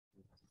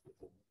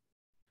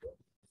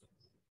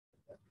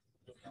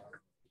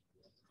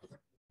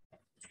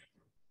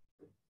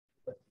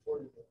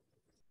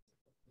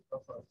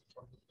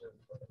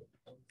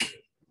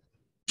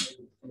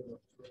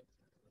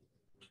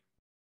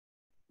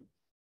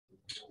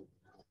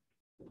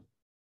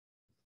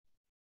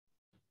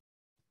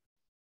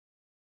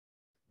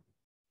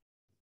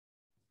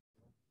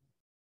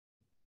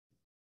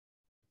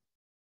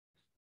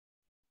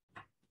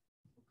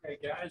Okay,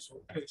 guys,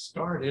 we'll get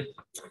started.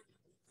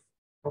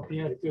 Hope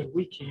you had a good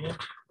weekend.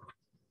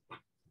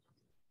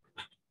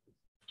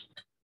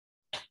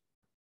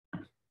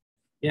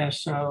 Yeah,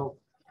 so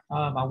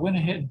I went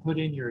ahead and put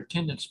in your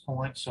attendance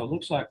points. So it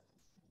looks like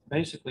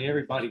basically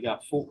everybody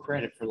got full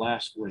credit for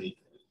last week.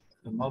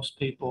 And most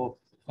people,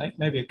 I think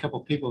maybe a couple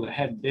people that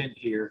hadn't been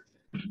here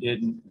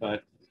didn't,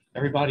 but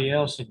everybody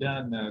else had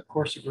done the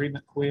course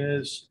agreement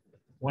quiz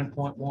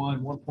 1.1,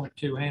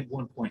 1.2, and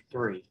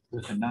 1.3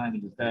 with a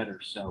 90 or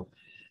better. So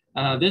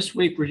this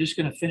week we're just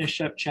going to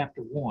finish up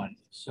chapter 1.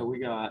 So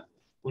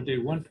we'll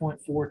do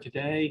 1.4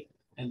 today,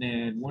 and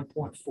then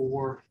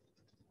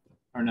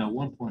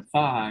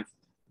 1.5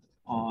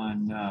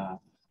 on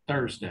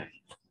Thursday.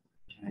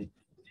 Okay.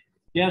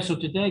 Yeah, so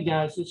today,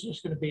 guys, it's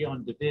just going to be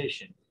on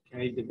division.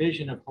 Okay,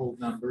 division of whole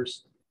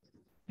numbers.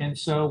 And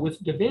so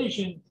with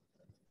division,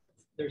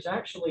 there's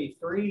actually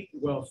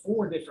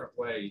four different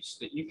ways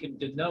that you can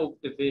denote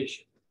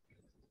division.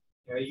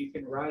 Okay, you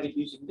can write it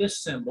using this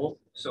symbol.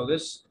 So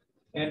this,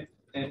 and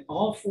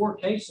all four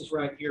cases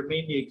right here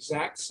mean the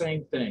exact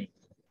same thing.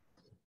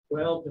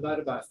 12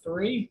 divided by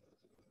 3.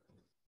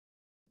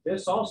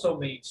 This also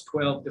means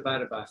 12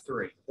 divided by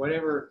 3.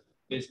 Whatever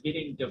is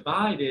getting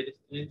divided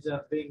ends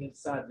up being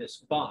inside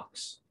this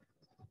box.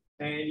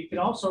 And you can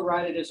also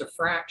write it as a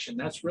fraction.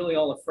 That's really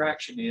all a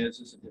fraction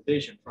is a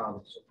division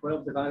problem. So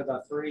 12 divided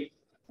by 3.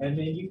 And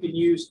then you can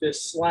use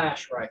this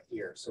slash right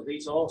here. So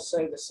these all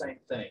say the same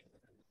thing.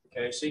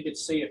 Okay, so you can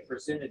see it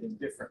presented in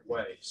different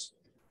ways.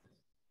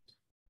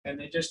 And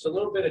then just a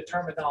little bit of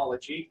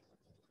terminology.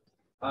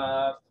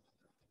 I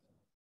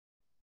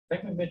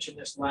think we mentioned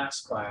this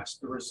last class.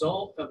 The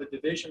result of a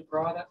division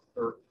product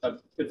or a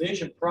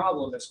division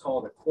problem is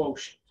called a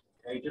quotient.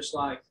 Okay, just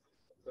like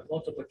with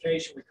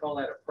multiplication, we call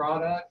that a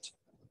product.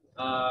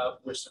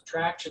 With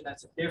subtraction,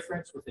 that's a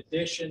difference. With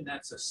addition,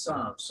 that's a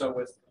sum. So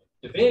with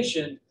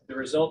division, the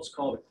result's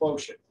called a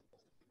quotient.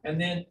 And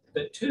then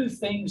the two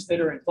things that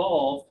are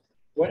involved,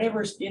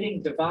 whatever's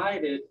getting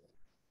divided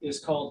is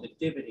called the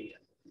dividend.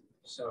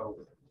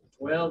 So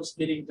 12's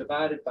getting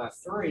divided by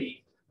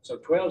 3. So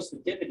 12's the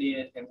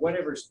dividend, and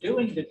whatever's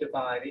doing the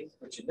dividing,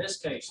 which in this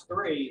case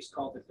 3, is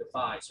called the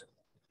divisor.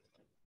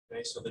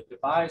 Okay, so the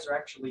divisor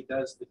actually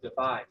does the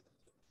dividing.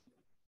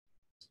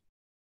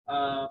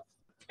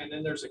 And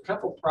then there's a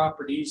couple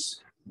properties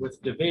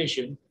with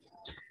division.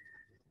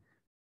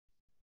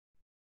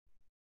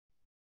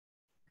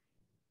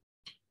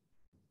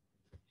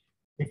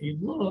 If you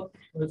look,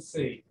 let's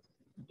see,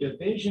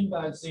 division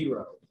by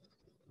 0.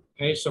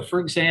 Okay, so for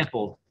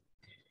example,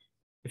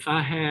 if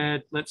I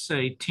had, let's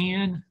say,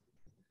 10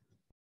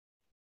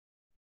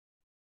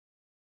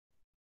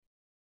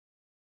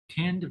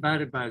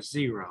 divided by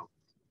 0.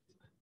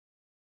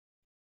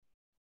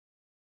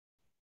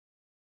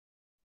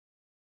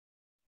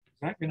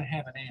 Is that going to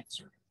have an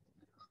answer?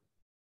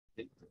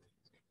 It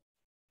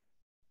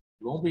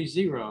won't be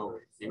 0.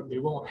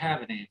 It won't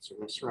have an answer.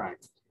 That's right.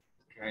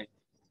 Okay,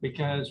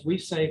 because we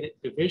say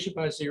that division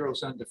by 0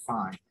 is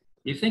undefined.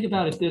 You think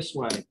about it this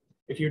way.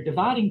 If you're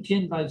dividing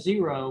 10 by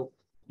 0,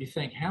 you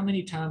think, how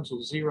many times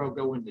will 0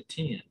 go into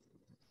 10?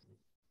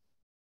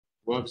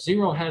 Well, if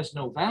 0 has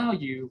no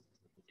value,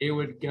 it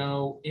would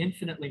go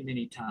infinitely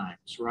many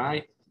times,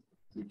 right?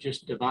 You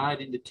just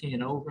divide into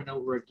 10 over and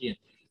over again.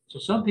 So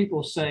some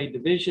people say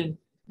division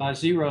by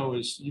 0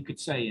 is, you could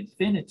say,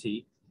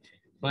 infinity,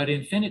 but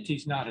infinity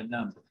is not a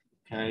number,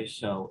 okay?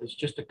 So it's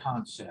just a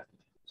concept.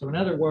 So in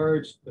other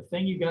words, the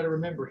thing you got to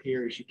remember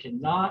here is you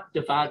cannot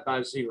divide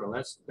by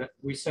 0.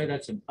 We say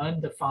that's an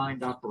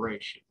undefined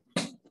operation.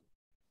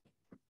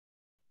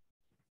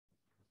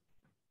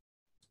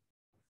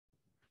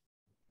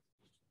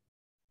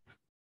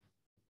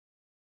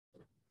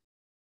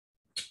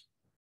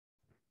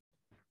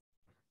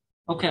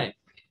 Okay,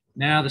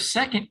 now the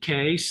second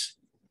case,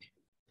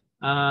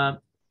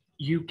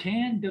 you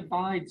can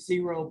divide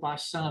 0 by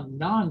some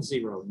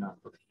non-zero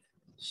number.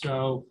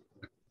 So,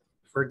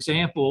 for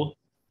example,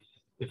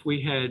 if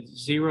we had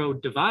 0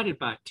 divided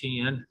by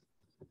 10,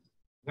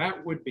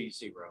 that would be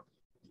 0,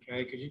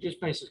 okay? Because you just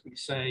basically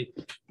say,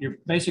 you're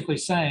basically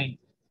saying,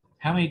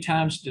 how many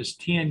times does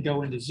 10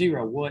 go into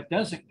 0? Well, it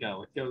doesn't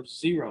go. It goes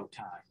 0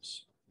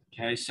 times,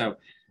 okay? So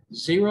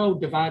 0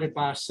 divided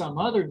by some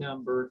other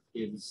number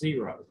is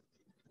 0.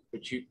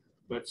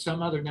 But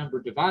some other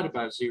number divided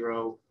by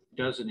 0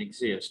 doesn't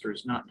exist or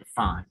is not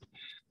defined.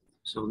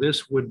 So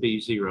this would be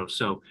 0.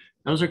 So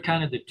those are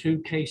kind of the two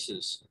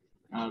cases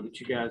that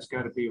you guys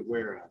got to be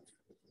aware of.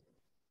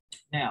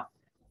 Now,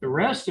 the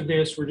rest of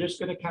this, we're just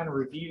going to kind of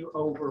review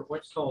over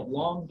what's called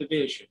long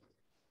division.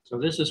 So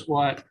this is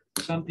what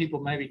some people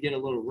maybe get a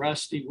little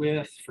rusty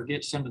with,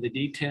 forget some of the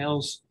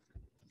details.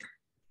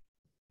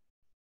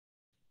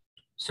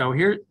 So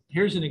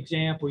here's an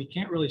example. You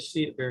can't really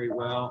see it very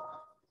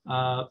well,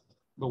 but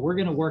we're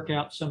going to work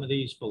out some of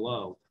these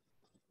below.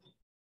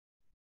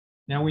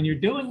 Now, when you're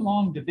doing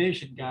long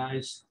division,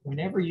 guys,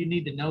 whenever you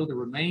need to know the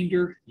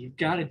remainder, you've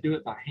got to do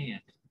it by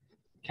hand.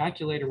 The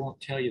calculator won't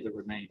tell you the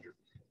remainder.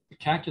 The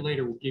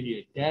calculator will give you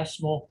a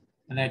decimal,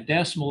 and that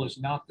decimal is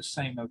not the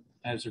same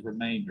as a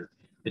remainder.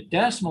 The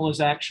decimal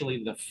is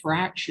actually the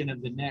fraction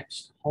of the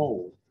next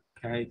whole,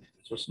 okay?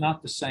 So it's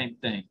not the same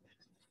thing.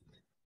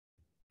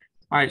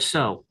 All right,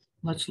 so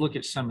let's look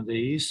at some of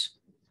these.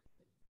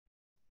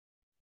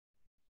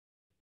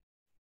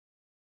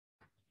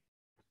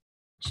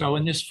 So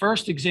in this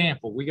first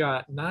example, we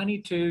got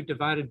 92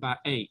 divided by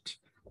 8.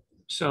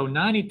 So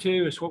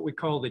 92 is what we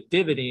call the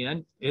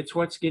dividend. It's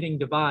what's getting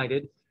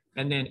divided.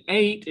 And then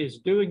 8 is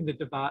doing the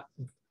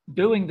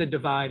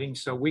dividing,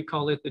 so we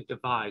call it the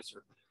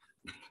divisor.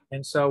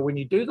 And so when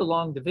you do the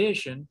long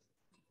division,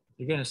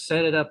 you're going to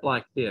set it up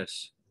like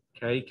this.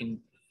 Okay, you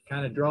can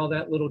kind of draw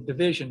that little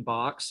division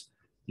box.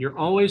 You're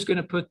always going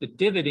to put the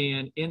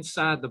dividend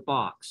inside the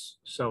box.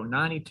 So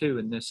 92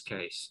 in this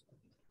case.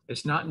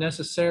 It's not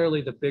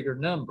necessarily the bigger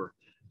number.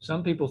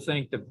 Some people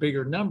think the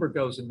bigger number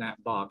goes in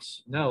that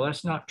box. No,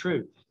 that's not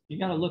true. You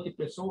got to look at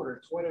this order.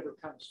 It's whatever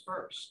comes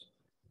first.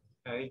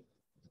 Okay.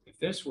 If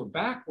this were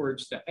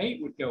backwards, the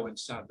 8 would go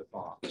inside the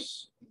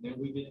box. And then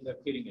we'd end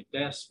up getting a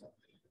decimal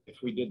if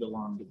we did the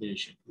long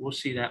division. We'll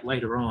see that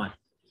later on.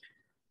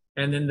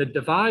 And then the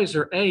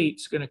divisor 8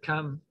 is going to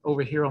come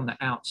over here on the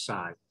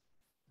outside.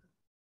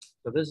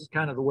 So this is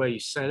kind of the way you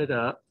set it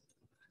up.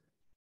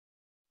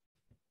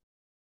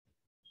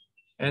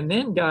 And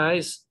then,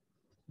 guys,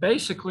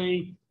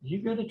 basically,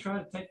 you're going to try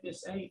to take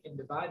this 8 and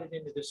divide it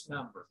into this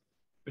number.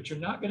 But you're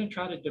not going to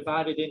try to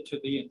divide it into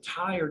the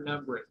entire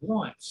number at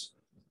once.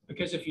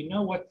 Because if you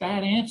know what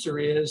that answer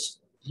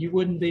is, you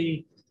wouldn't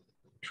be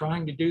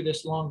trying to do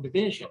this long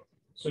division.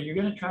 So you're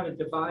going to try to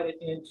divide it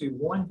into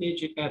one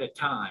digit at a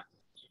time.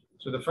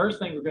 So the first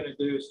thing we're going to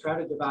do is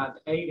try to divide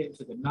the 8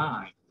 into the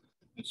 9.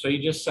 And so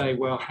you just say,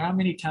 well, how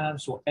many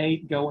times will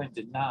 8 go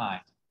into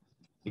 9?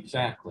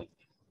 Exactly.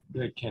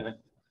 Good, Kevin.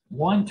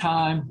 One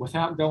time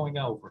without going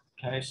over.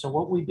 Okay, so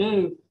what we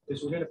do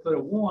is we're going to put a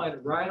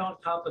 1 right on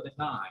top of the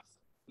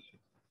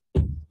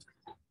 9.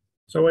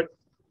 So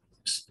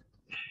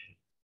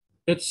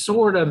it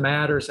sort of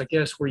matters, I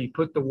guess, where you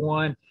put the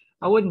 1.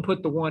 I wouldn't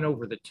put the 1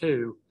 over the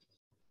 2.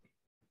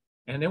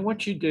 And then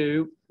what you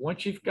do,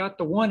 once you've got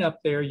the 1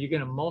 up there, you're going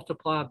to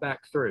multiply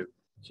back through.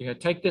 So you're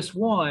going to take this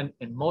 1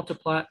 and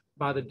multiply it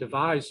by the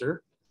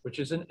divisor, which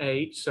is an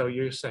 8. So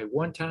you say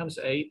 1 times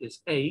 8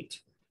 is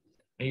 8.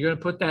 And you're going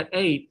to put that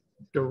 8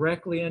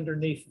 directly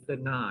underneath the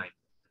 9.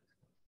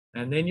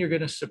 And then you're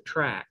going to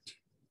subtract.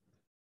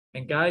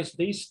 And guys,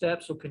 these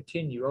steps will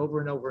continue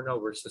over and over and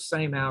over. It's the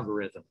same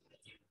algorithm.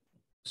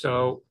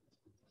 So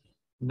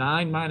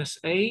 9 minus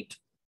 8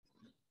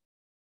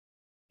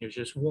 is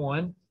just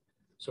 1.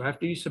 So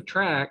after you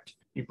subtract,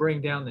 you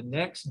bring down the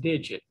next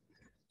digit.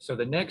 So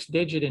the next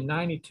digit in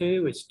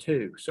 92 is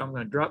 2. So I'm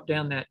going to drop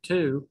down that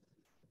 2.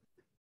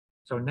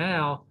 So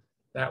now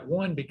that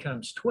 1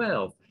 becomes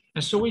 12.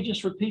 And so we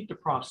just repeat the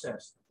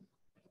process.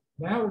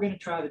 Now we're going to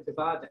try to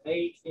divide the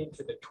 8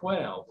 into the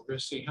 12. We're going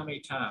to see how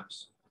many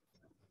times.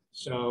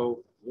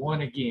 So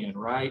 1 again,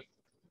 right?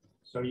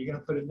 So you're going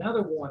to put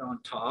another 1 on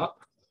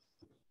top.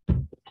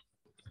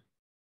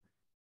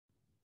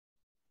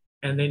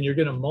 And then you're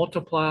going to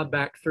multiply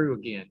back through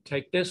again.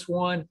 Take this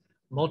 1,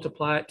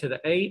 multiply it to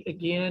the 8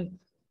 again,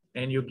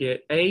 and you'll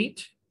get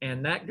 8,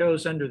 and that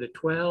goes under the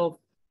 12,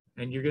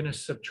 and you're going to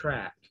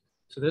subtract.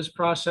 So this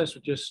process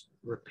will just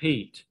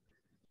repeat.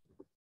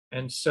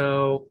 And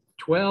so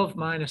 12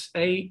 minus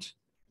 8,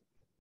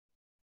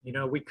 you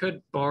know, we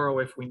could borrow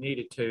if we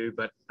needed to,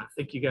 but I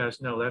think you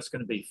guys know that's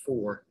going to be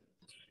 4.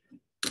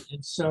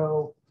 And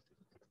so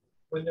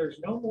when there's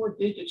no more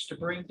digits to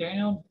bring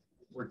down,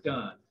 we're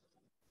done.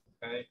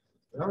 Okay,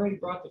 we already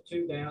brought the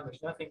 2 down.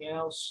 There's nothing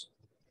else,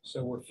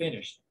 so we're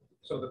finished.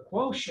 So the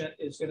quotient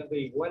is going to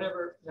be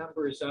whatever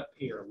number is up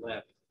here,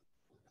 11.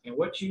 And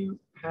what you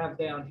have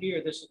down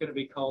here, this is going to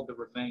be called the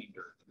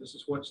remainder. This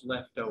is what's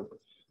left over.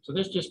 So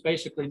this just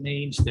basically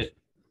means that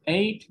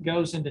 8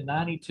 goes into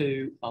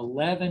 92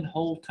 11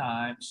 whole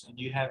times, and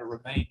you have a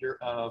remainder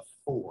of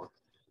 4.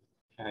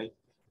 Okay.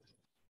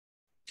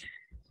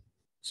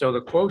 So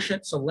the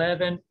quotient's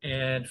 11,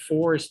 and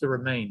 4 is the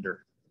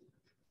remainder.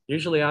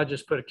 Usually I'll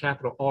just put a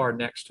capital R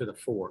next to the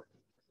 4.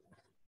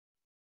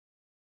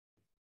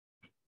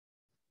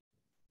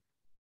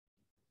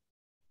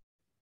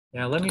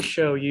 Now let me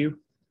show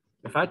you.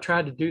 If I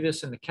tried to do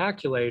this in the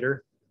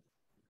calculator,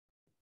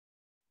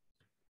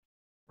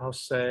 I'll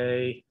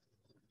say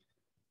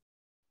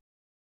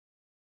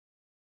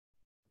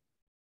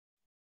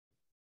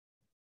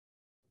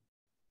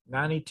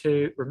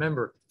 $92.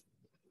 Remember,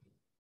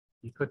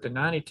 you put the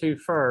 92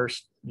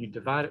 first, you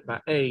divide it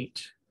by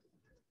 8,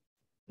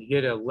 you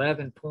get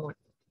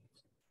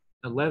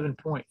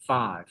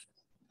 11.5.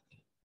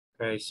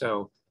 Okay,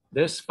 so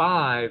this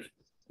 5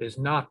 is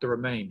not the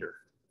remainder.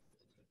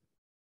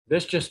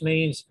 This just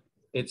means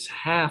it's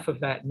half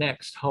of that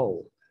next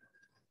whole.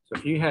 So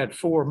if you had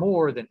 4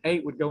 more, then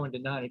 8 would go into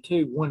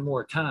 92 one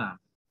more time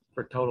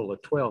for a total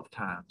of 12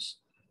 times.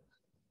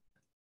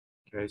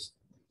 Okay,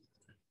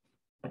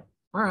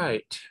 All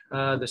right,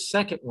 the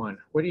second one,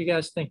 what do you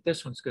guys think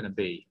this one's going to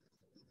be?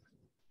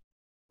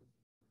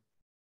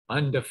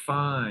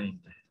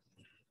 Undefined.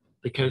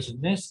 Because in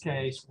this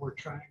case, we're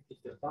trying to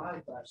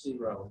divide by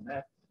 0, and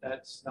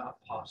that's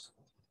not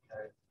possible.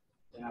 Okay?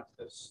 Now, if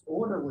the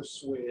order was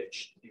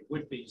switched, it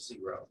would be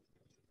 0.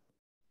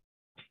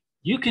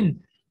 You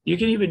can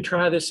even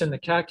try this in the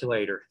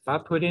calculator. If I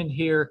put in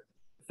here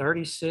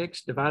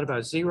 36 divided by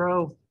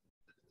 0,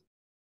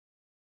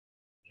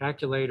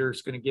 calculator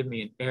is going to give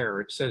me an error.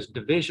 It says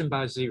division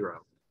by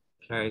 0.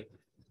 Okay.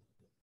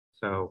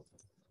 So,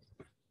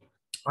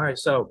 all right.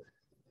 So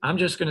I'm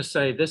just going to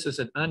say this is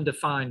an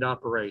undefined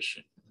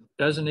operation.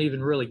 Doesn't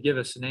even really give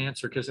us an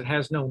answer because it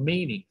has no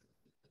meaning.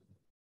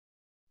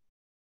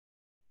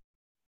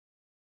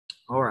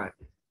 All right.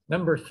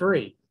 Number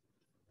 3.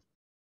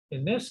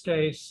 In this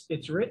case,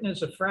 it's written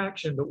as a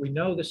fraction, but we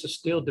know this is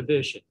still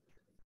division.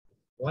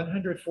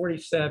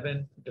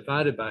 147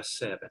 divided by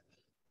 7.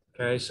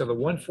 Okay, so the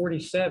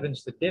 147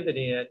 is the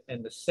dividend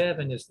and the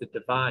 7 is the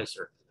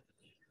divisor.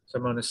 So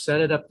I'm going to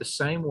set it up the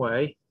same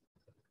way.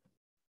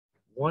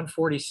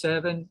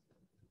 147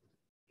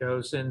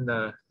 goes in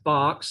the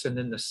box, and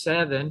then the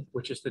 7,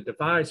 which is the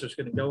divisor, is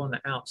going to go on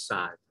the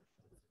outside.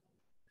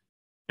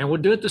 And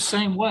we'll do it the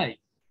same way.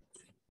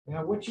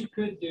 Now, what you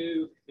could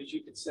do is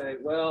you could say,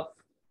 well,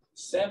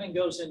 7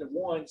 goes into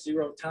 1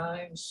 0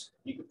 times.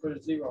 You could put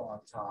a 0 on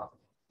top,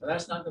 but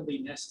that's not going to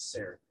be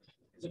necessary.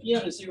 Because if you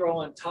have a 0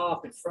 on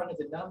top in front of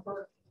the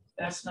number,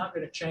 that's not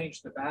going to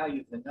change the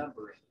value of the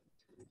number.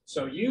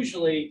 So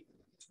usually,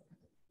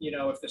 you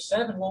know, if the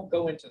 7 won't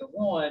go into the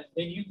 1,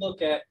 then you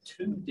look at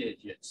 2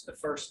 digits, the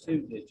first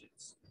 2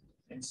 digits,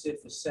 and see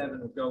if the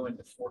 7 will go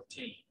into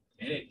 14.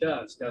 And it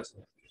does, doesn't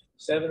it?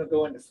 7 will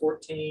go into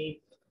 14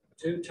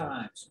 2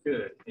 times.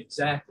 Good,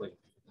 exactly.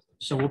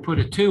 So we'll put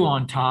a 2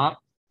 on top.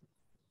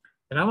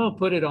 And I'm going to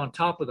put it on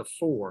top of the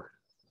 4,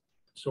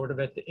 sort of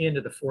at the end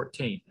of the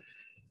 14.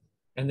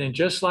 And then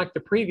just like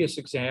the previous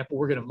example,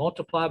 we're going to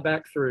multiply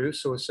back through.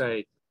 So we'll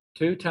say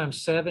 2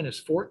 times 7 is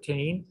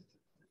 14.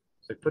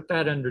 So put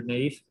that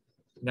underneath.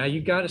 Now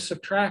you've got to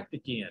subtract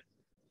again.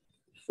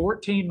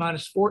 14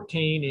 minus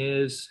 14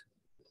 is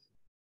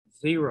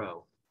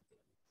 0.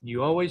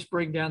 You always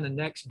bring down the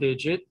next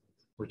digit,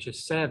 which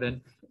is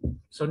 7.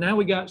 So now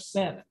we got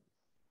 7.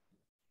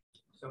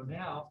 So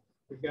now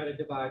we've got to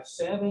divide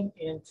 7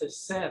 into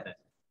 7.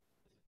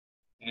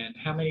 And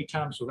how many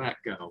times will that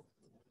go?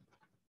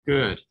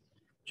 Good.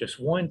 Just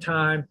 1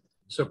 time.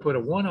 So put a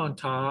 1 on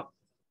top.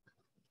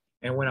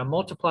 And when I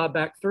multiply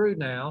back through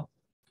now,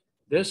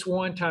 this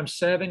 1 times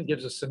 7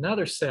 gives us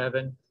another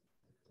 7.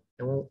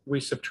 And when we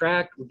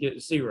subtract, we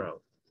get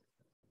 0.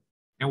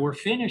 And we're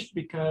finished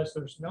because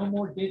there's no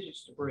more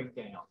digits to bring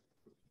down.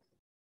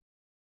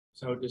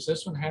 So does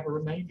this one have a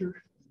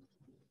remainder?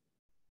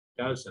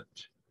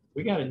 Doesn't.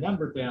 We got a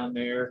number down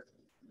there,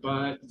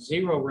 but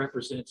 0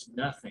 represents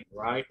nothing,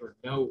 right? Or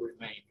no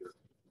remainder.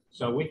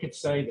 So we could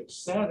say that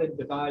 7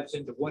 divides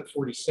into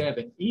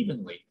 147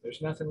 evenly.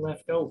 There's nothing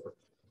left over.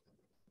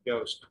 It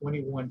goes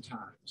 21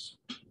 times.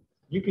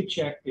 You could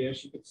check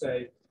this. You could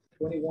say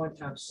 21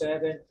 times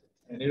 7,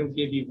 and it'll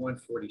give you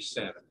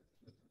 147.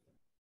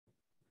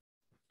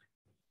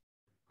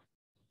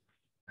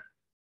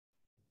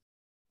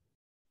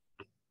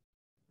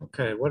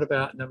 Okay, what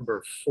about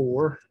number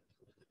 4?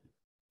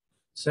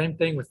 Same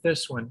thing with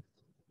this one.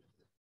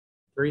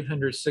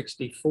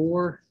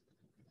 364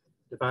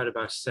 divided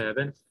by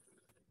 7.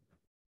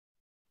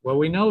 Well,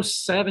 we know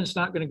 7's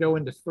not going to go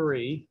into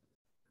 3.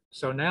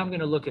 So now I'm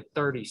going to look at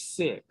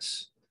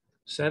 36.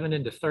 7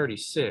 into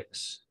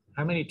 36.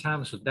 How many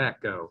times would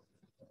that go?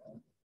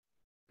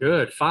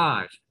 Good,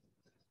 5.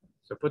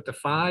 So put the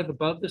 5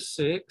 above the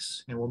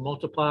 6, and we'll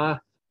multiply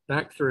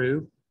back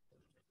through.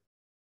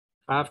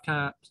 5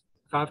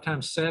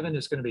 times 7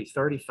 is going to be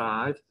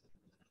 35.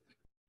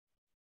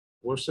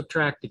 We'll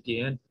subtract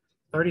again.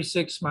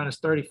 36 minus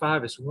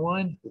 35 is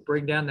 1. We'll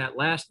bring down that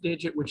last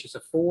digit, which is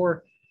a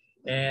 4.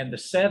 And the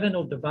 7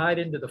 will divide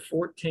into the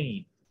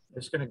 14.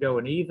 It's going to go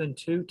an even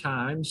 2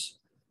 times.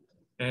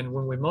 And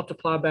when we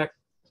multiply back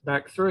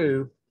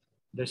through,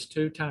 this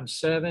 2 times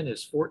 7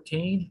 is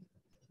 14.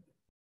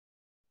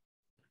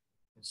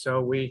 And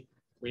so we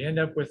end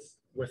up with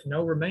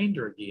no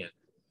remainder again.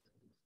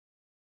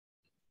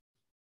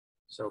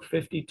 So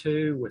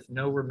 52 with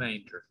no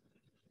remainder.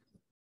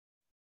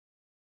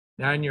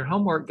 Now in your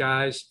homework,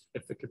 guys,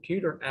 if the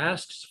computer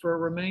asks for a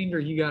remainder,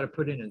 you got to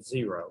put in a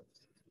 0.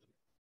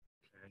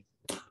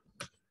 Okay.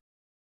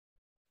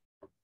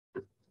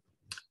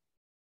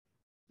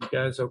 You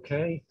guys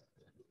okay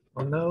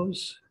on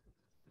those?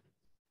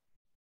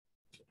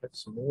 Get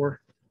some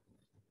more.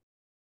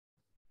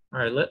 All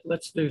right,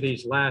 let's do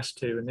these last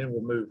 2 and then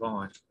we'll move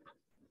on.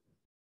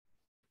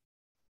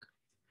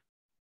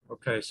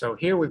 Okay, so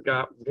here we've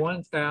got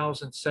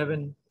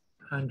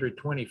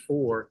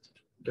 1,724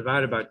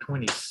 divided by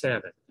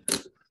 27. All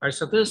right,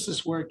 so this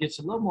is where it gets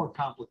a little more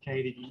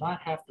complicated. You might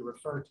have to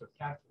refer to a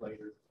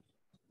calculator.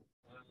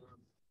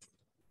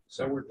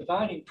 So we're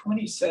dividing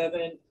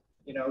 27.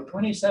 You know,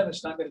 27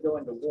 is not going to go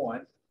into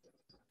 1.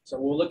 So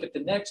we'll look at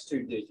the next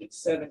two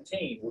digits,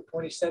 17. Will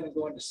 27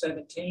 go into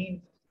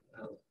 17?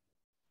 No.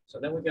 So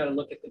then we've got to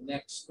look at the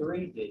next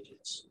three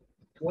digits.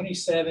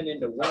 27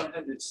 into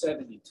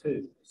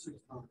 172.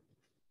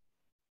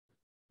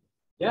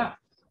 Yeah.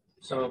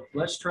 So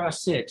let's try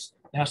 6.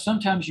 Now,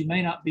 sometimes you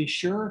may not be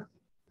sure,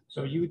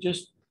 so you would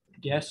just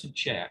guess and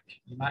check.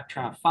 You might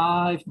try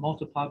 5,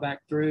 multiply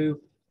back through.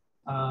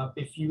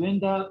 If you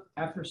end up,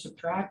 after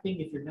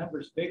subtracting, if your number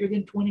is bigger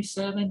than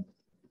 27,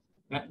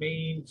 that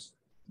means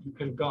you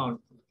could have gone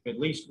at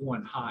least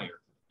one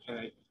higher,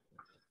 okay?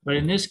 But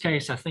in this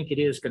case, I think it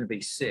is going to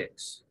be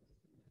 6.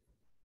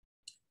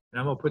 And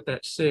I'm going to put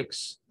that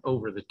 6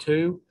 over the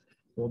 2.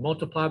 We'll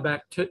multiply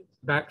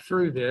back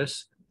through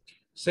this.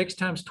 6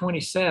 times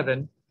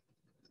 27,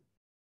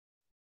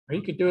 or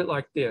you could do it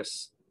like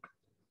this.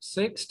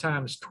 6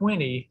 times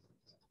 20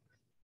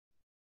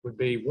 would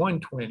be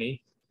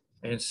 120,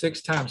 and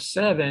 6 times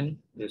 7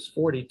 is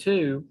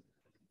 42.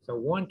 So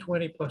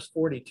 120 plus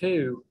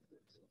 42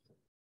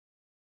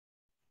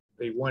 would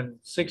be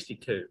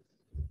 162,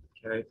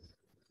 okay?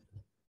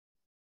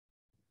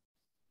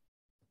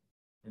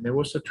 And then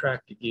we'll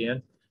subtract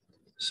again.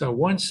 So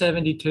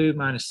 172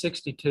 minus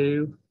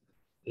 62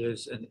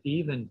 is an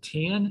even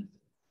 10.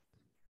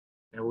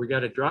 And we got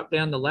to drop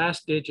down the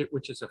last digit,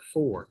 which is a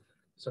 4.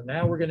 So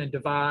now we're going to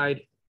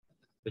divide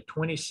the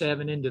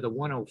 27 into the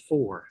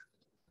 104.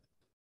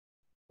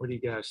 What do you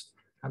guys,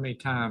 how many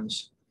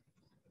times?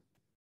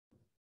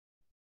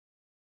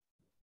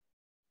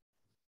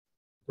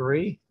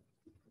 3?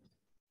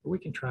 We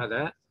can try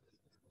that.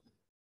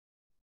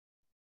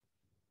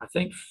 I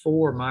think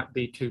 4 might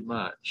be too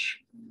much.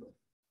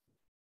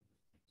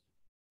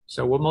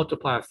 So we'll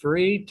multiply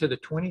 3 to the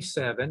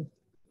 27.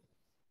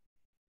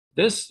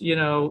 This, you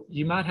know,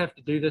 you might have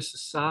to do this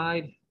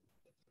aside.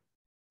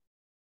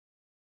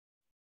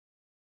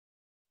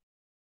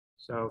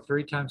 So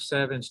 3 times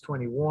 7 is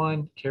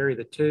 21. Carry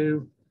the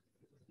 2.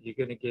 You're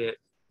going to get,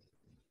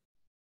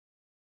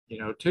 you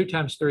know, 2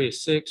 times 3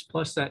 is 6.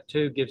 Plus that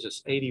 2 gives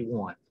us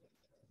 81.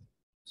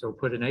 So we'll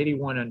put an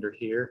 81 under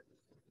here.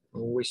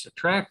 And when we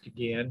subtract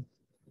again,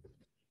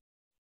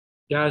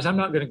 guys, I'm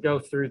not going to go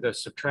through the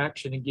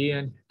subtraction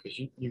again because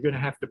you're going to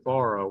have to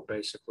borrow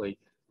basically.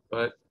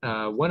 But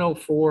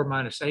 104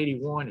 minus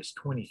 81 is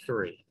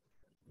 23.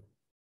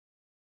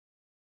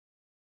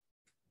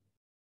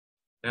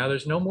 Now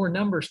there's no more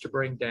numbers to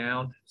bring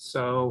down.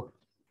 So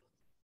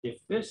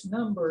if this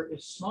number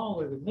is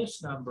smaller than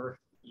this number,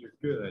 you're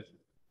good,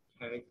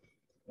 okay?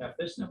 Now if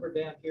this number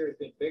down here has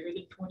been bigger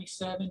than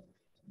 27,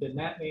 then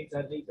that means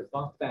I need to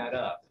bump that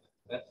up.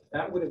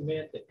 That would have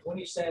meant that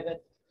 27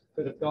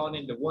 could have gone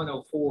into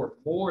 104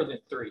 more than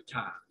 3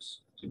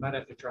 times. So you might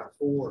have to try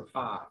 4 or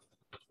 5.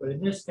 But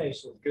in this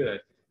case, we're good.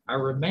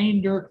 Our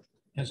remainder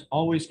has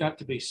always got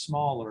to be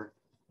smaller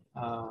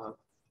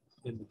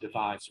than the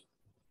divisor.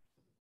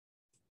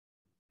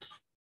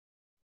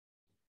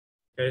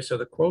 Okay, so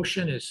the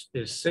quotient is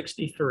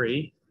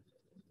 63,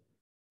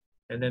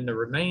 and then the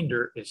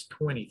remainder is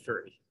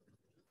 23.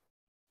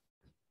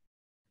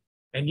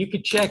 And you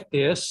could check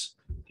this.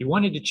 If you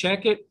wanted to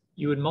check it,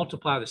 you would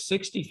multiply the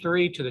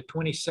 63 to the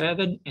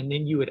 27, and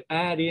then you would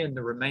add in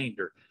the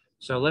remainder.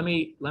 So let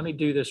me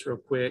do this real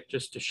quick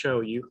just to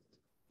show you.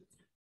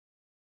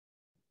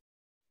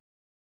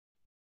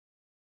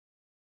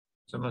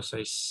 So I'm going to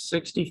say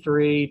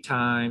 63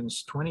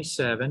 times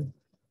 27.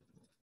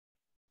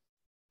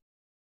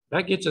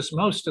 That gets us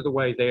most of the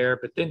way there,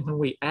 but then when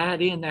we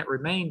add in that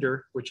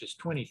remainder, which is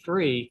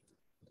 23,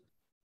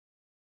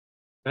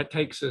 that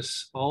takes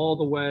us all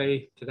the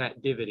way to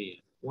that dividend,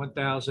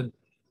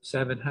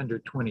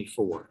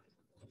 1,724.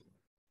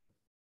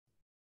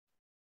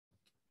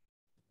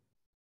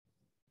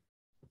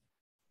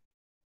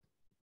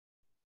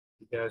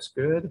 You guys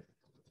good?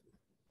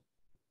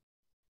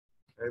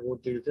 Okay, we'll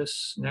do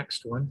this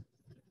next one.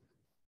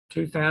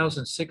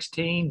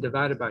 2016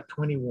 divided by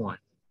 21.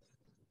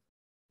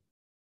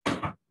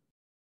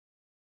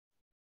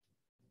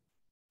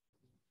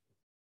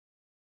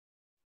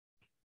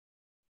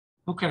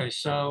 Okay,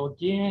 so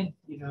again,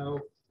 you know,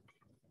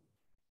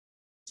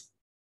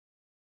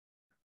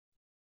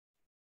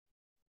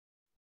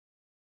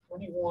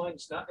 '21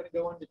 is not going to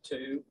go into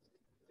 2.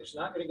 It's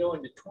not going to go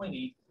into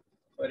 20,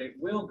 but it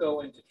will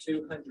go into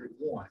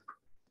 201.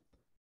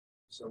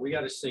 So we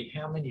got to see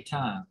how many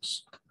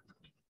times.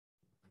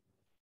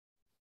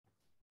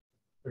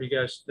 What do you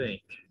guys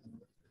think?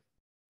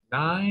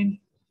 9?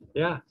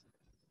 Yeah, I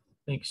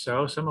think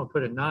so. So I'm going to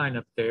put a 9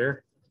 up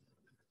there.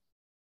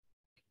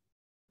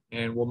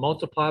 And we'll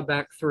multiply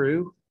back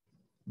through.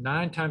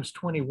 9 times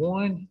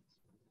 21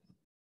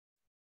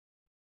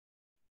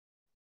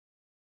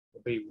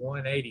 will be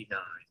 189.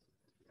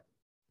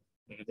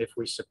 And if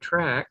we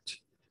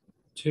subtract,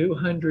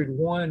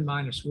 201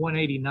 minus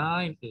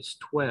 189 is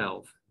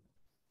 12.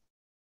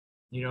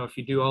 You know, if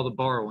you do all the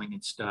borrowing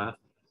and stuff.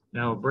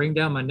 Now I'll bring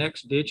down my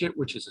next digit,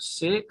 which is a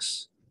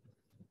 6.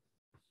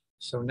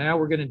 So now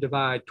we're going to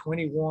divide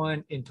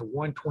 21 into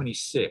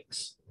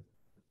 126.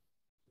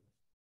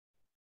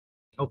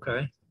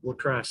 Okay, we'll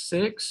try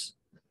 6.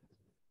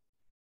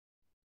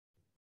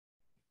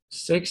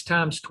 6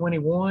 times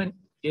 21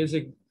 is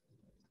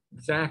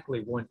exactly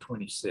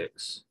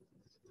 126.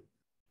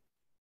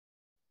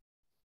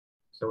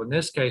 So in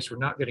this case, we're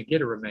not going to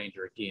get a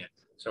remainder again.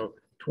 So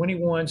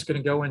 21 is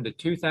going to go into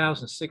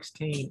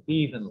 2016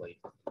 evenly,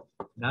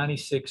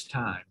 96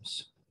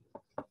 times.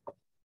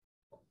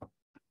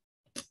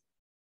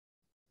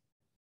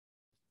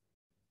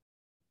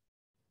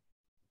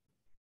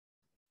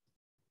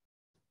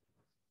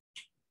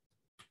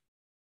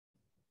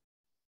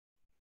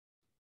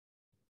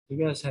 You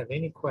guys have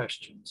any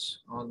questions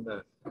on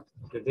the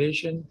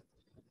division?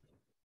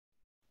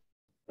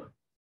 Okay.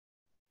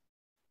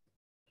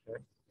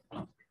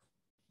 All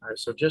right,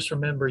 so just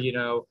remember, you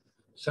know,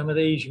 some of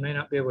these you may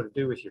not be able to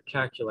do with your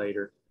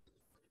calculator.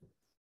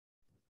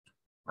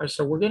 All right,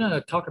 so we're going to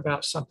talk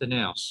about something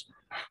else.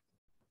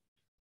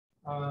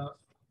 Prime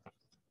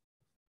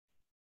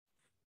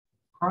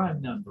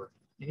number.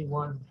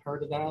 Anyone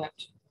heard of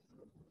that?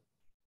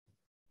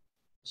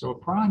 So a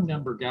prime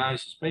number,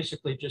 guys, is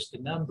basically just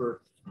a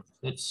number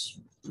that's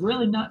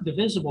really not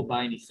divisible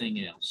by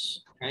anything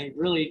else. Okay,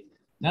 really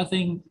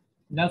nothing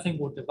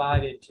will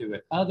divide into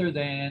it other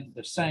than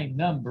the same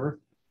number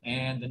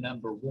and the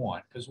number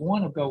 1, because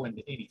 1 will go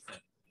into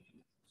anything.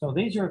 So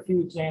these are a few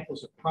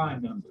examples of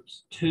prime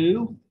numbers: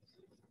 2,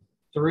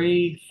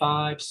 3,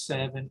 5,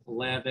 7,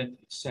 11,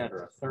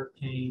 etc.,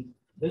 13.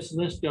 This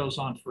list goes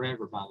on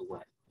forever, by the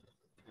way.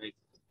 Okay.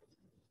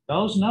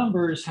 Those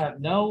numbers have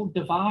no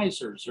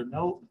divisors or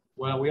no,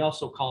 well, we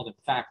also call them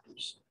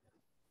factors,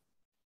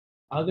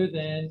 other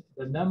than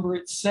the number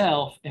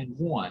itself and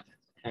 1.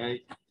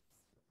 Okay.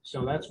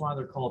 So that's why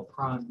they're called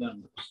prime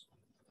numbers.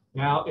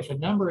 Now, if a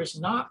number is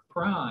not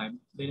prime,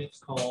 then it's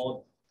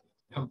called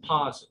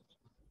composite.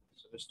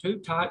 So there's 2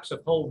 types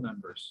of whole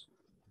numbers.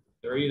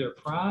 They're either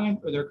prime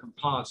or they're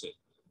composite.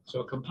 So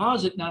a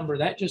composite number,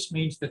 that just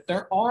means that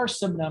there are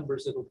some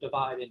numbers that will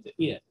divide into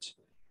it.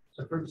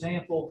 So for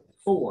example,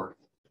 4.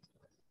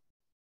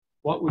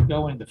 What would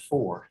go into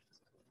 4?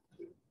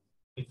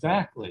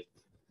 Exactly.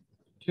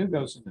 2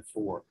 goes into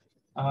 4.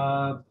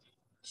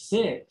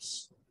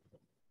 6.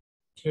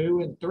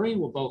 2 and 3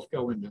 will both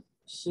go into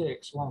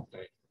 6, won't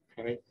they?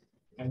 Okay.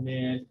 And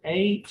then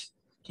 8,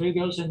 2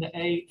 goes into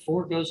 8,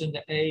 4 goes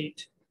into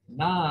 8,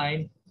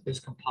 9 is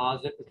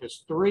composite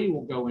because 3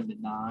 will go into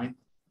 9.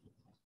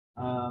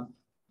 And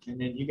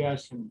then you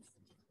guys can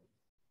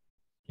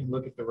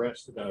look at the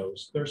rest of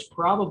those. There's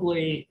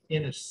probably,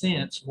 in a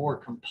sense, more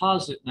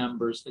composite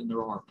numbers than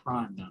there are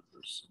prime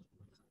numbers.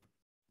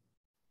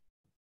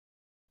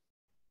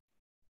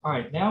 All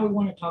right, now we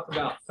want to talk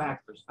about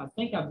factors. I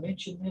think I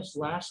mentioned this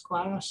last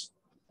class.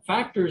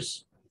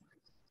 Factors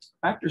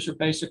are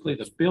basically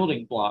the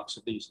building blocks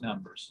of these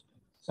numbers.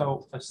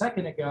 So a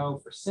second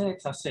ago for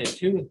 6, I said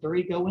 2 and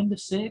 3 go into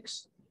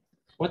 6.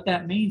 What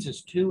that means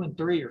is 2 and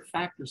 3 are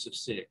factors of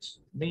 6,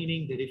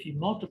 meaning that if you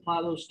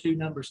multiply those 2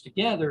 numbers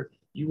together,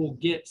 you will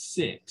get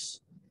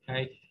 6.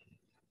 Okay,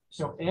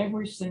 so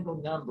every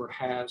single number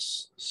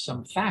has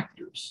some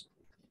factors.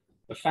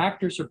 The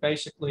factors are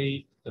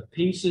basically the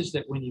pieces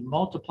that when you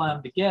multiply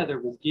them together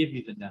will give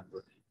you the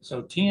number.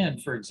 So 10,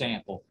 for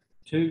example,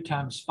 2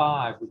 times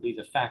 5 would be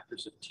the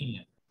factors of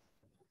 10.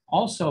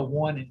 Also,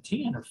 1 and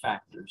 10 are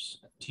factors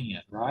of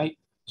 10, right?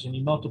 So when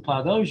you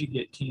multiply those, you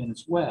get 10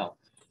 as well.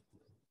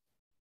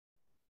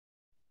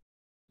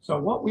 So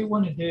what we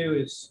want to do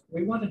is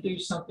we want to do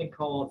something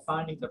called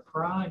finding the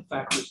prime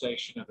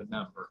factorization of a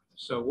number.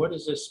 So what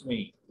does this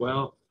mean?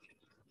 Well,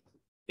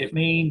 it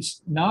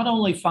means not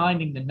only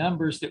finding the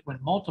numbers that when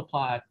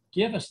multiplied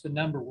give us the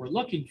number we're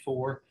looking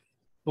for,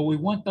 but we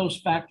want those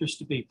factors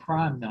to be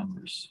prime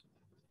numbers.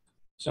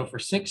 So for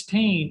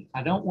 16,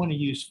 I don't want to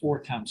use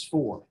 4 times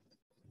 4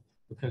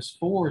 because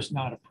 4 is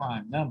not a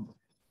prime number.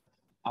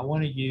 I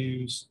want to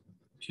use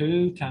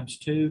 2 times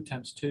 2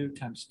 times 2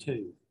 times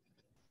 2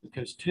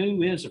 because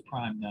 2 is a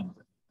prime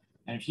number.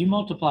 And if you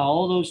multiply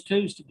all those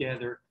 2's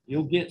together,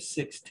 you'll get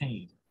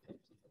 16.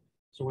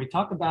 So we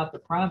talk about the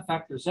prime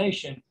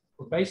factorization.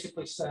 We're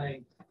basically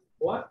saying,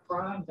 what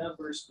prime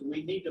numbers do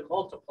we need to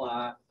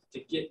multiply to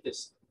get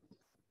this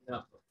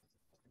number?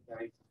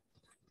 Okay.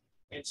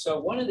 And so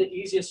one of the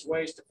easiest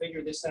ways to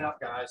figure this out,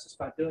 guys, is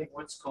by doing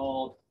what's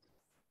called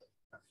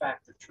a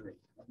factor tree,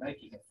 or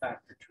making a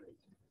factor tree.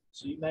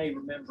 So you may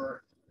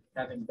remember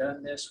having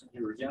done this when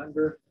you were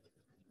younger.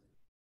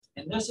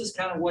 And this is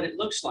kind of what it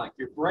looks like.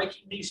 You're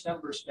breaking these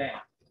numbers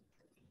down.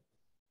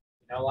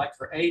 You know, like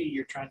for 80,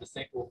 you're trying to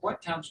think, well,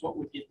 what times what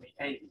would give me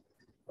 80?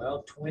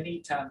 Well,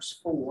 20 times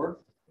 4.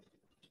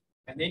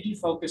 And then you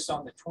focus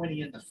on the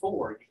 20 and the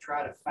 4. You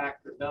try to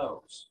factor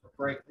those, or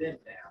break them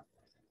down.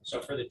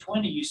 So for the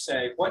 20, you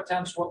say, what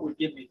times what would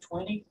give me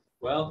 20?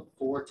 Well,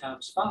 4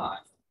 times 5.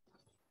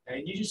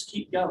 And you just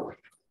keep going.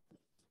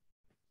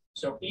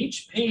 So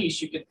each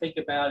piece you can think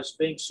about as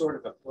being sort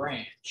of a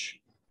branch.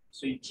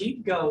 So you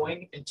keep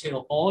going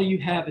until all you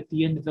have at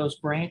the end of those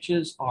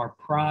branches are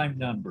prime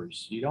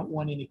numbers. You don't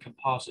want any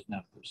composite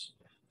numbers.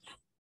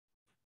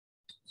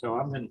 So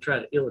I'm going to try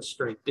to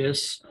illustrate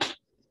this.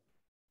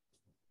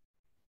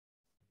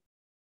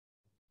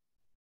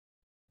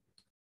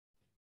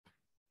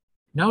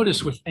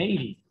 Notice with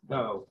 80,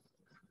 though,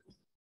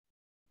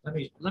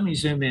 let me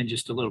zoom in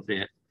just a little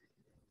bit.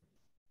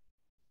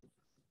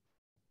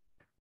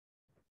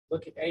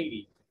 Look at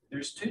 80.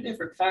 There's two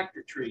different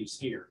factor trees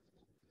here,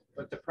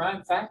 but the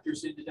prime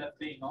factors ended up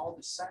being all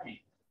the same.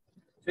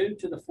 2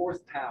 to the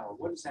 4th power.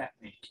 What does that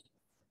mean?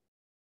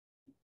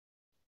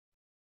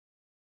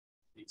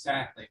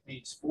 Exactly. It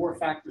means 4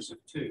 factors of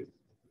 2.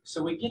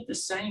 So we get the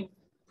same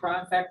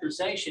prime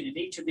factorization in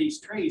each of these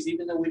trees,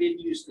 even though we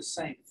didn't use the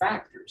same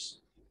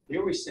factors.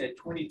 Here we said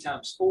 20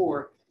 times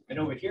 4, and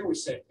over here we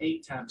said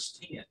 8 times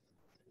 10.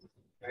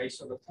 Okay,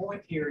 so the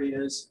point here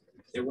is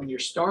that when you're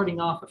starting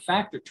off a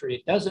factor tree,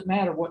 it doesn't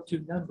matter what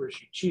two numbers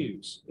you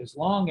choose, as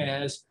long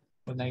as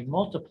when they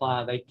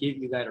multiply, they give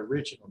you that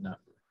original number.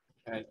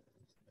 Okay,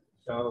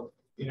 so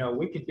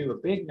we could do a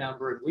big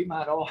number, and we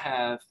might all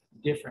have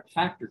different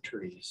factor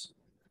trees,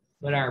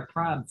 but our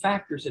prime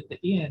factors at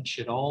the end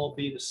should all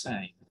be the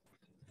same.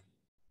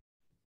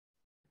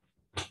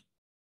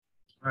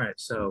 All right,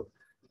 so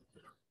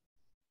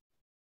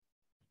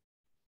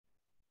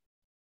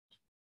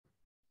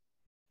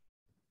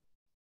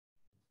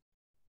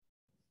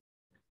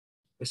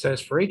it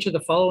says for each of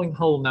the following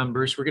whole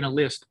numbers, we're going to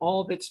list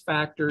all of its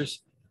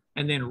factors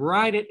and then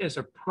write it as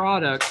a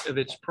product of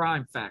its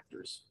prime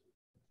factors.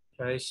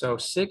 Okay, so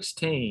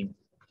 16.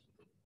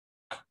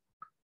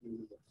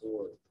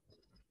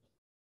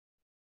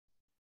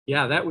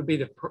 Yeah, that would be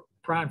the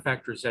prime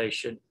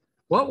factorization.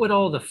 What would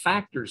all the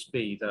factors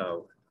be,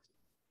 though?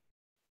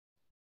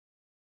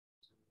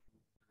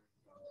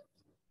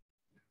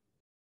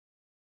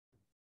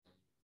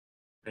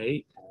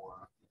 Eight.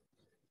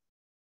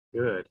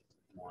 Good.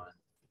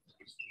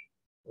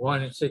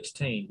 1 and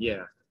 16,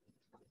 yeah.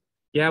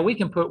 Yeah, we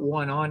can put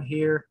 1 on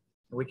here.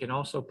 We can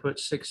also put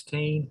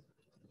 16.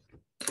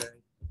 Okay.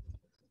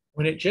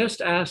 When it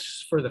just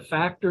asks for the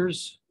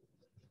factors,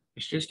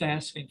 it's just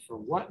asking for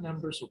what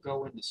numbers will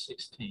go into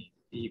 16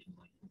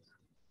 evenly.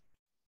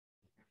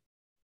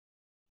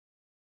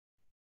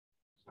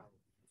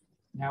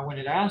 Now, when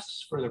it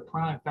asks for the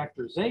prime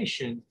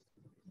factorization,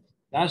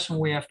 that's when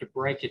we have to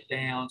break it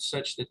down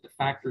such that the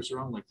factors are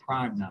only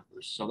prime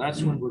numbers. So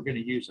that's when we're going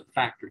to use a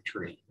factor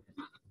tree.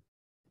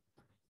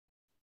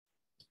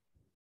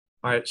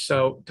 All right,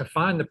 so to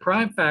find the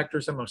prime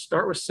factors, I'm going to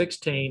start with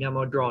 16. I'm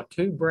going to draw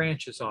 2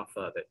 branches off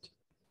of it.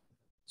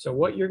 So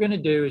what you're going to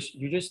do is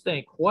you just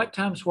think, what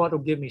times what will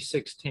give me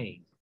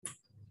 16?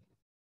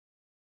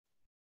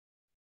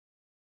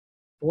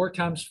 4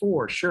 times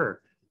 4,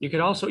 sure. You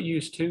could also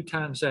use 2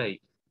 times 8.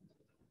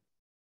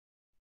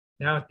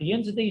 Now, at the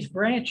ends of these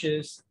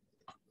branches,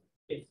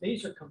 if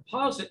these are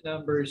composite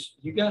numbers,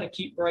 you got to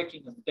keep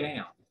breaking them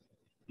down.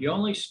 You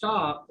only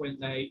stop when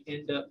they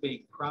end up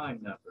being prime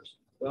numbers.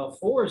 Well,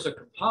 4 is a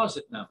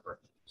composite number,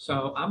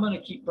 so I'm going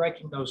to keep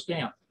breaking those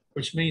down,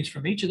 which means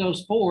from each of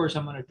those 4s,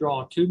 I'm going to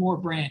draw 2 more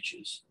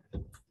branches.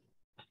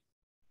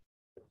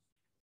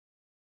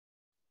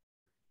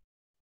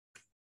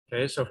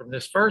 Okay, so from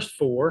this first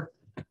 4,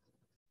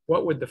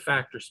 what would the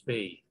factors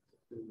be?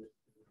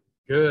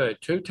 Good,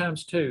 2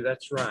 times 2,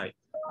 that's right.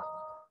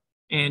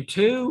 And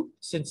 2,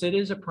 since it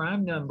is a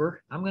prime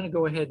number, I'm going to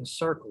go ahead and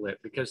circle it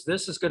because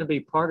this is going to be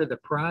part of the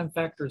prime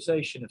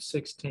factorization of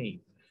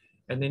 16.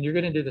 And then you're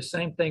going to do the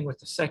same thing with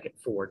the second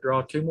 4.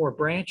 Draw 2 more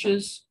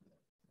branches.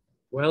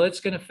 Well, it's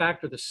going to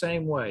factor the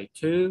same way,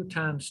 2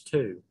 times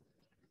 2.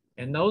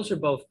 And those are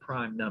both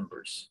prime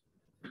numbers.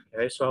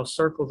 Okay, so I'll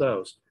circle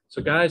those.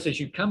 So guys, as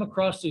you come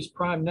across these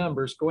prime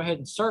numbers, go ahead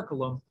and circle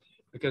them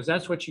because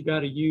that's what you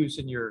got to use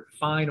in your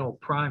final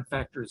prime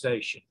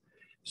factorization.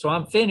 So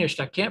I'm finished.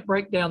 I can't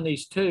break down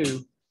these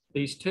 2.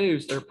 These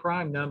 2s, they're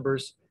prime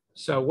numbers.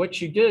 So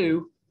what you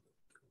do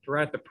to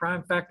write the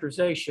prime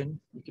factorization,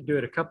 you can do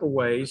it a couple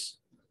ways.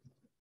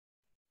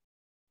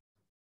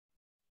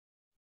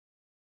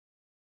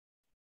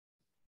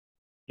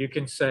 You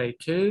can say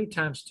 2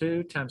 times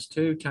 2 times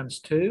 2 times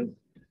 2.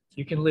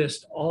 You can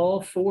list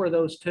all 4 of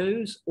those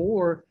 2s,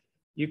 or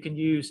you can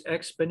use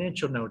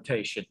exponential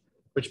notation,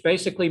 which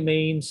basically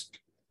means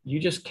you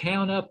just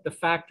count up the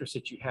factors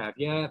that you have.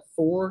 You have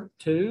 4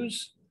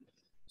 2s,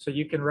 so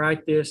you can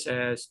write this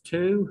as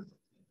 2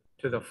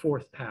 to the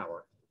 4th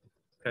power.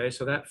 Okay,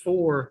 so that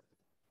 4,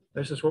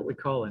 this is what we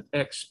call an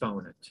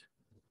exponent.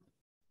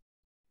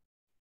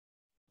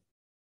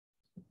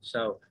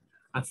 So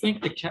I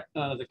think the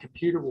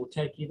computer will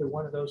take either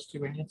one of those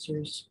 2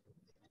 answers.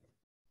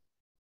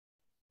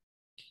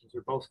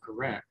 They're both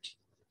correct.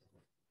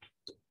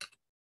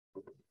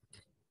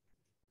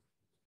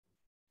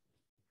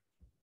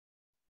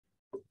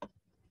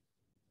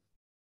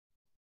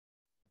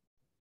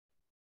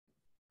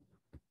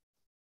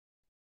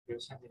 You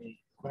guys have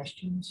any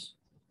questions?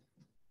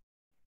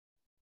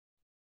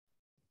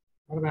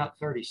 What about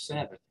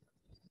 37?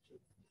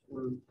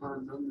 What are the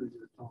prime numbers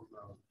you're talking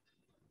about?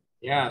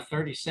 Yeah,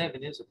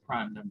 37 is a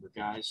prime number,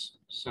 guys.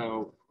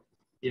 So,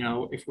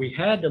 if we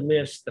had to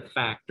list the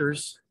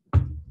factors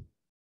of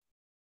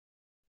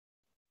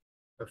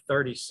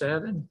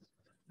 37,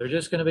 they're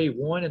just going to be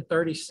 1 and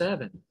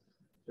 37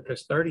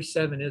 because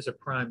 37 is a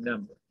prime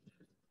number.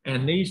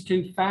 And these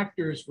 2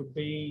 factors would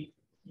be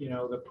you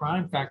know, the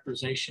prime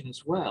factorization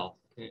as well.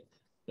 Okay?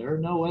 There are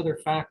no other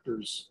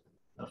factors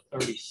of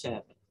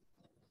 37.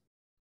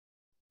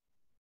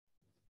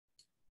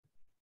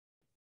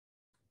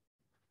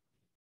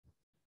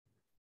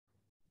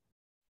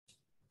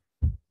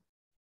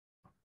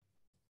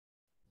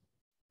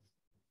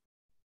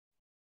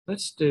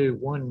 Let's do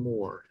one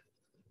more.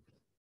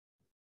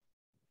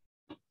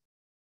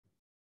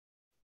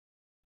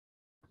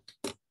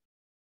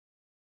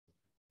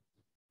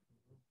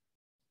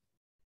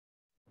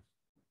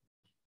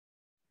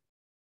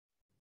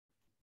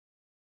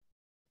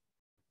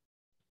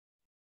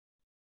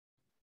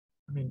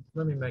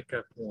 Let me make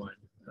up one.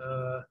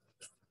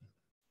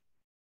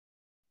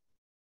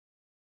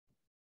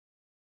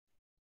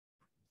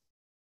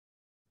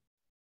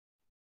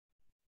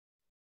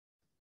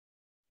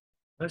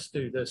 Let's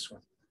do this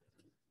one.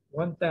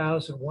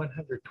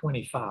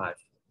 1,125.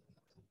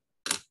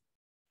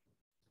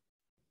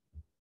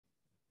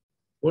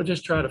 We'll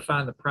just try to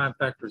find the prime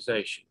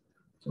factorization.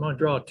 So I'm going to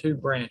draw two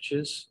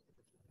branches.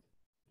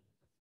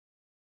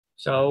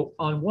 So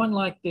on one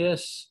like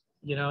this,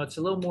 you know, it's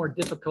a little more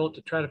difficult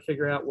to try to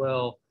figure out,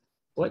 well,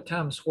 what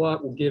times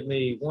what will give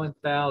me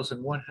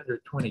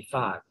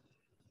 1,125.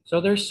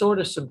 So there's sort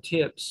of some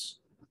tips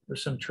or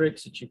some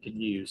tricks that you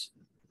can use.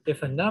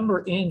 If a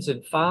number ends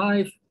in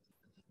 5,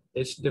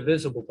 it's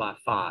divisible by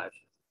 5.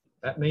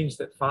 That means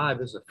that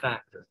 5 is a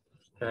factor,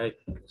 okay?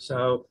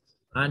 So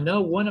I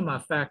know one of my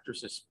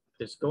factors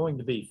is going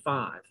to be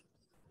 5.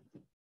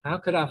 How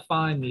could I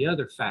find the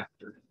other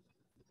factor?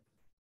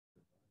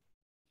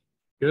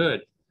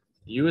 Good.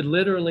 You would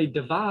literally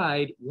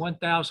divide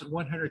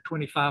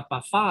 1,125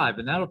 by 5,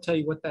 and that'll tell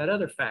you what that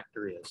other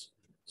factor is.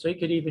 So you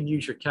could even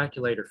use your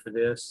calculator for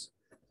this.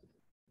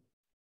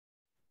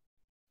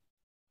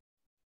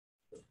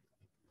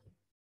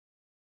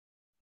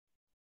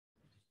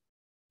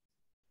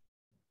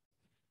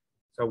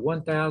 So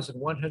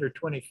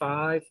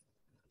 1,125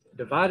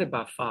 divided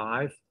by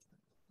 5,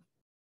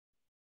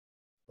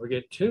 we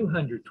get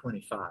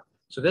 225.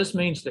 So this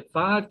means that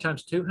 5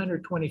 times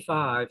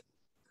 225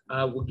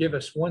 will give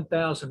us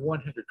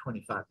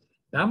 1,125.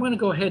 Now I'm going to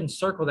go ahead and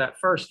circle that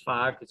first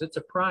 5 because it's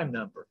a prime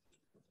number.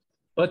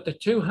 But the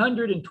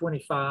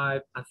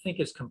 225, I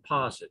think, is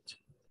composite,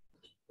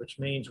 which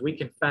means we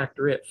can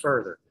factor it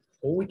further.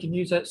 Well, we can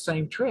use that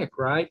same trick,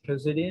 right?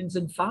 Because it ends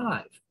in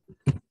 5.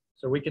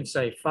 So we can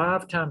say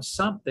 5 times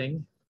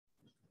something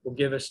will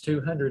give us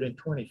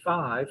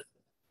 225.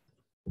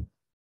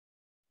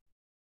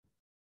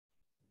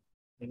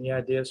 Any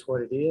ideas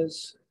what it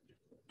is?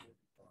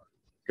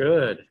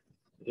 Good.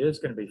 It is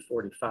going to be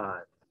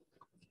 45.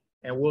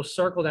 And we'll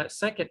circle that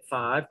second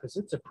 5 because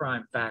it's a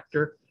prime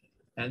factor.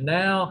 And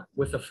now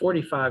with the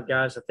 45,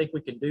 guys, I think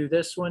we can do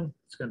this one.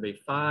 It's going to be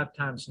 5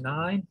 times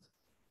 9.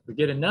 We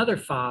get another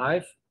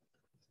 5.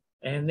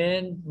 And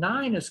then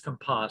 9 is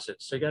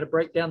composite. So you got to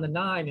break down the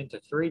 9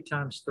 into 3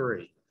 times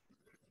 3.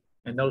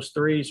 And those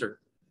 3s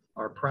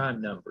are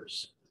prime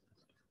numbers.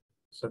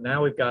 So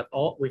now we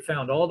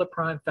found all the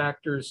prime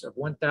factors of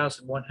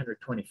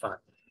 1,125.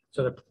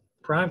 So the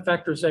prime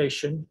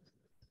factorization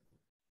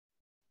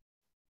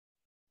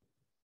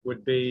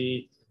would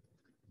be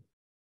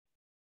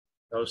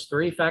those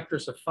 3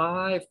 factors of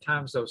 5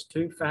 times those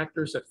 2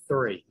 factors of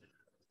 3.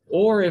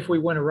 Or if we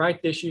want to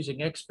write this using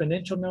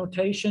exponential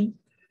notation,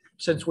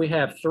 since we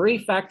have 3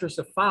 factors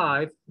of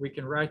 5, we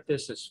can write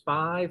this as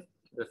 5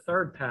 to the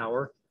 3rd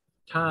power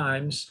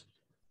times,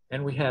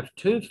 and we have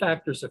 2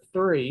 factors of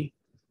 3,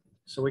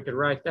 so we could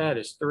write that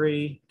as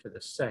 3 to the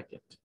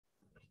 2nd.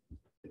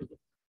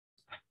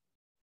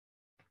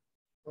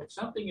 When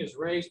something is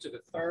raised to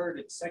the 3rd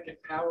and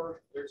 2nd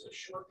power, there's a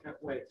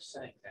shortcut way of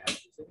saying that.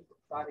 Does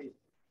anybody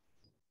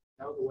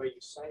know the way you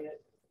say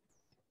it?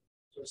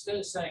 So instead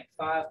of saying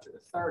 5 to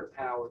the 3rd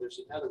power, there's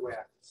another way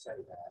I can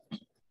say that.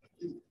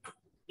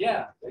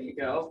 Yeah, there you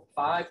go,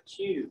 5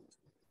 cubed.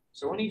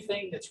 So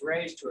anything that's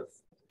raised to a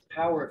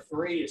power of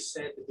 3 is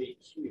said to be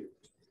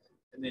cubed.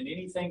 And then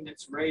anything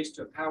that's raised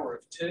to a power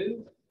of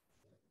 2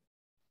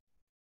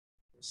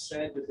 is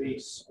said to be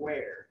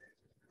squared.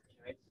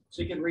 Okay?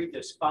 So you can read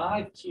this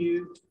 5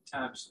 cubed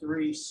times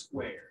 3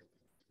 squared.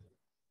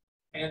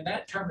 And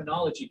that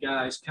terminology,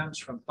 guys, comes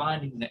from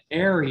finding the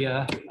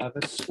area of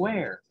a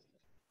square.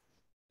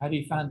 How do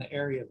you find the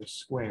area of a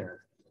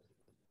square?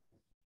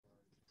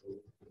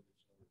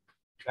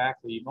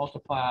 Exactly, you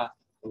multiply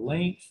the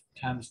length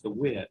times the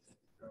width.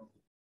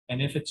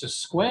 And if it's a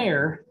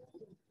square,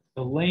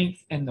 the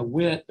length and the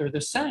width are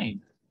the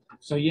same.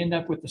 So you end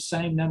up with the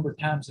same number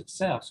times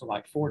itself. So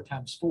like 4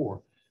 times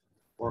 4,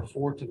 or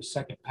 4 to the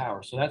 2nd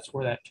power. So that's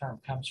where that term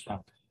comes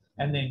from.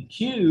 And then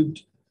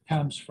cubed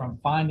comes from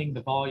finding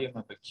the volume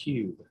of a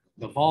cube.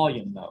 The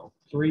volume, though,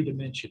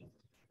 3-dimensional.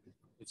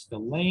 It's the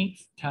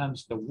length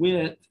times the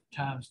width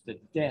times the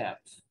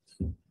depth.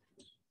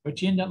 But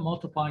you end up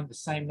multiplying the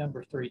same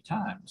number 3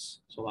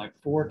 times. So like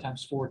 4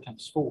 times 4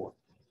 times 4.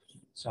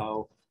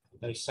 So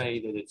they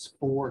say that it's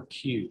 4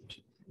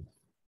 cubed.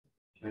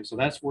 Okay, so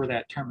that's where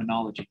that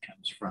terminology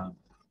comes from.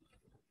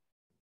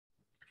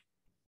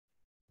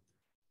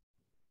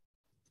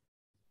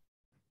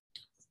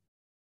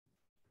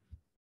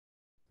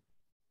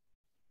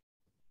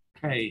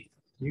 Okay,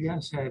 you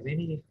guys have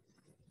any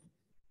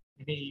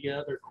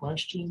other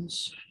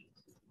questions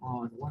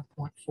on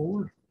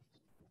 1.4?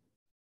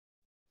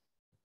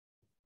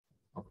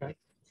 Okay.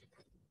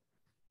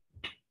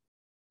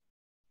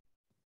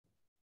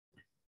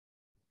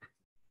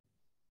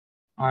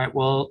 All right,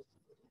 well,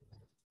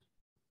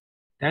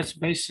 that's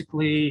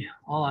basically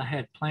all I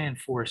had planned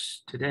for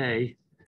us today.